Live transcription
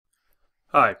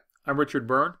Hi, I'm Richard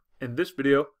Byrne. In this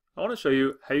video, I want to show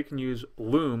you how you can use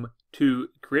Loom to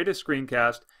create a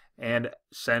screencast and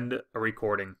send a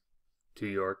recording to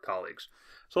your colleagues.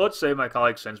 So let's say my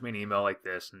colleague sends me an email like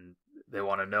this and they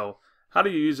want to know, how do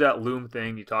you use that Loom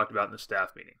thing you talked about in the staff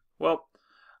meeting? Well,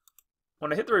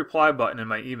 when I hit the reply button in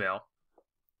my email,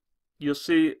 you'll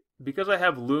see because I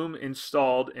have Loom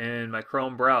installed in my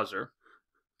Chrome browser,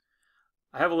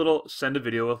 I have a little send a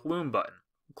video with Loom button.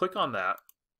 Click on that.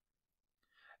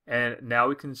 And now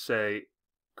we can say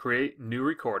create new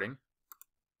recording,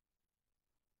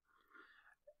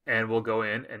 and we'll go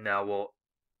in and now we'll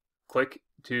click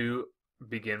to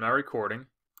begin my recording,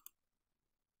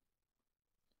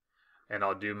 and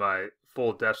I'll do my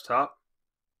full desktop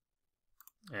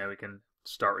and we can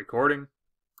start recording.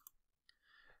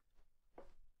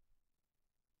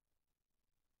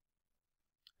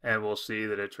 And we'll see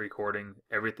that it's recording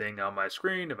everything on my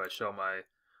screen. If I show my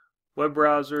web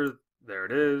browser, there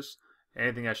it is.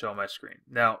 Anything I show on my screen.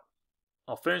 Now,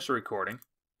 I'll finish the recording.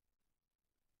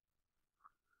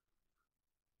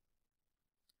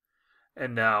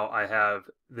 And now I have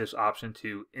this option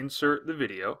to insert the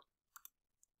video.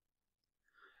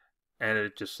 And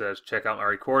it just says, check out my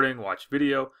recording, watch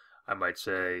video. I might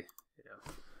say,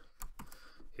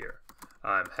 here,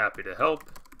 I'm happy to help.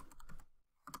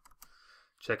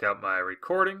 Check out my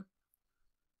recording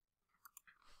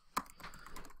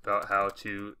about how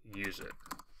to use it.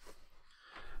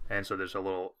 And so there's a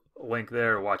little link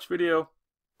there, watch video,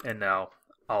 and now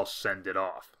I'll send it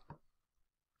off.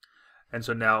 And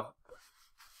so now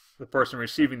the person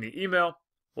receiving the email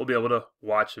will be able to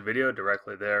watch the video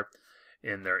directly there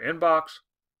in their inbox.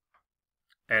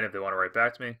 And if they want to write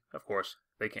back to me, of course,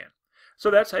 they can.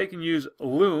 So that's how you can use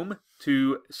Loom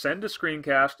to send a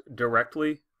screencast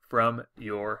directly from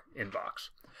your inbox.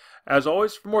 As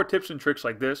always, for more tips and tricks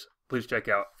like this, please check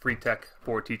out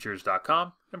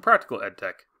freetech4teachers.com and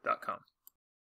practicaledtech.com.